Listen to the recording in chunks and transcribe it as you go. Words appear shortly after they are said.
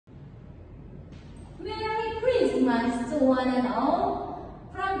Christmas to one and all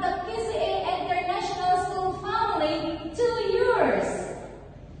from the PCA International School family to yours.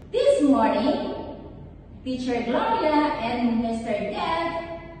 This morning, Teacher Gloria and Mr.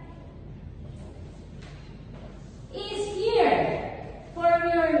 Deb is here for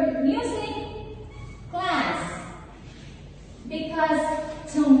your music class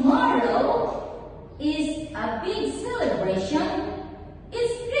because tomorrow is a big celebration.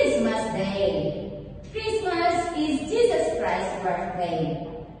 It's Christmas Day. Christmas is Jesus Christ's birthday.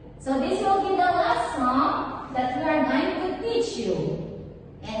 So this will be the last song that we are going to teach you.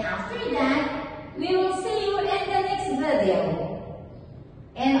 And after that, we will see you in the next video.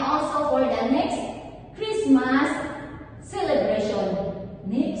 And also for the next Christmas celebration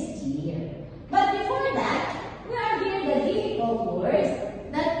next year. But before that, we are here the difficult words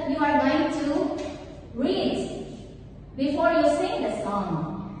that you are going to read before you sing the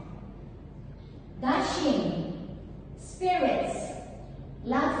song. Dashing, spirits,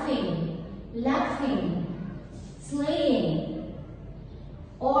 laughing, laughing, sleighing,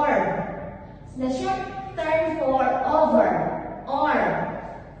 or the short term for over, or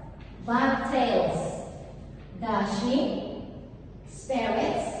bobtails. Dashing,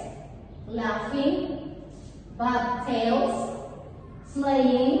 spirits, laughing, bobtails,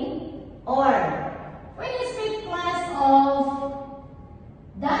 sleighing, or. When you speak class of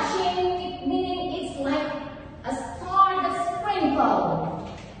dashing, meaning it's like a star that's sprinkled.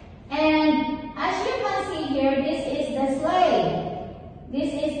 And as you can see here, this is the sleigh.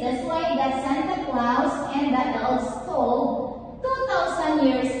 This is the sleigh that Santa Claus and the elves stole 2,000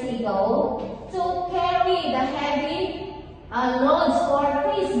 years ago to carry the heavy loads for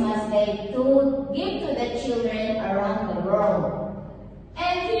Christmas Day to give to the children around the world.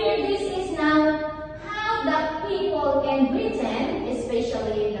 And here, this is now the people in Britain,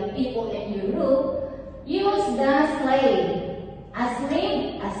 especially the people in Europe, use the sleigh. A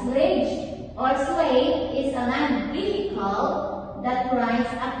sledge or sleigh is a land vehicle that rides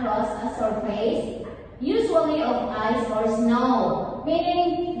across a surface, usually of ice or snow.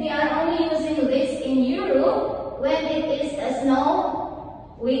 Meaning they are only using this in Europe when it is a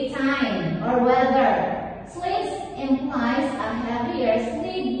snow with time or weather. Sledge implies a heavier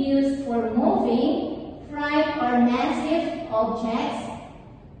sled used for moving freight or massive objects.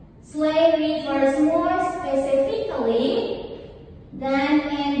 Sleigh refers more specifically than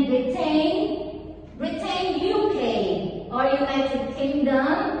in Britain, UK, or United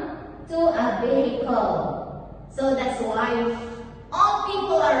Kingdom, to a vehicle. So that's why all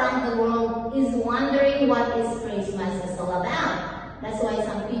people around the world is wondering what is Christmas is all about. That's why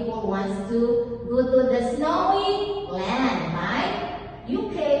some people want to go to the snowy land, right?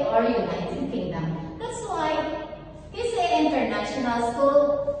 UK or United Kingdom. That's why PCA International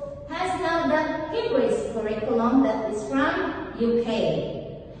School has now the Hebrew curriculum that is from UK.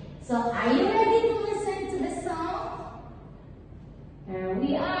 So are you ready to listen to the song? Here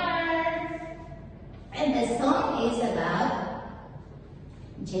we are. And the song is about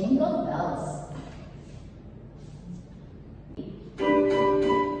Jingle Bells.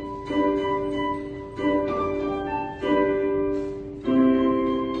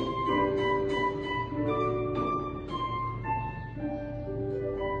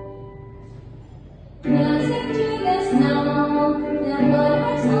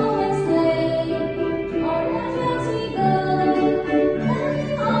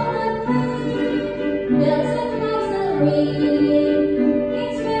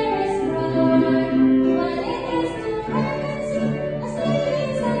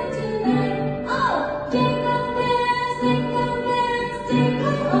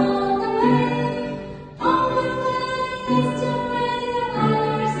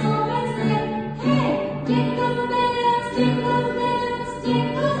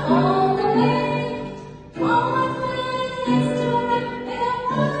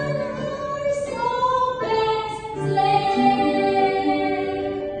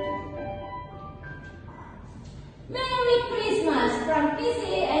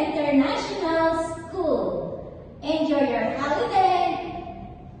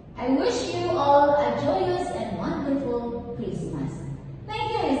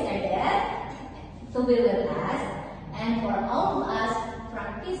 To be with us, and for all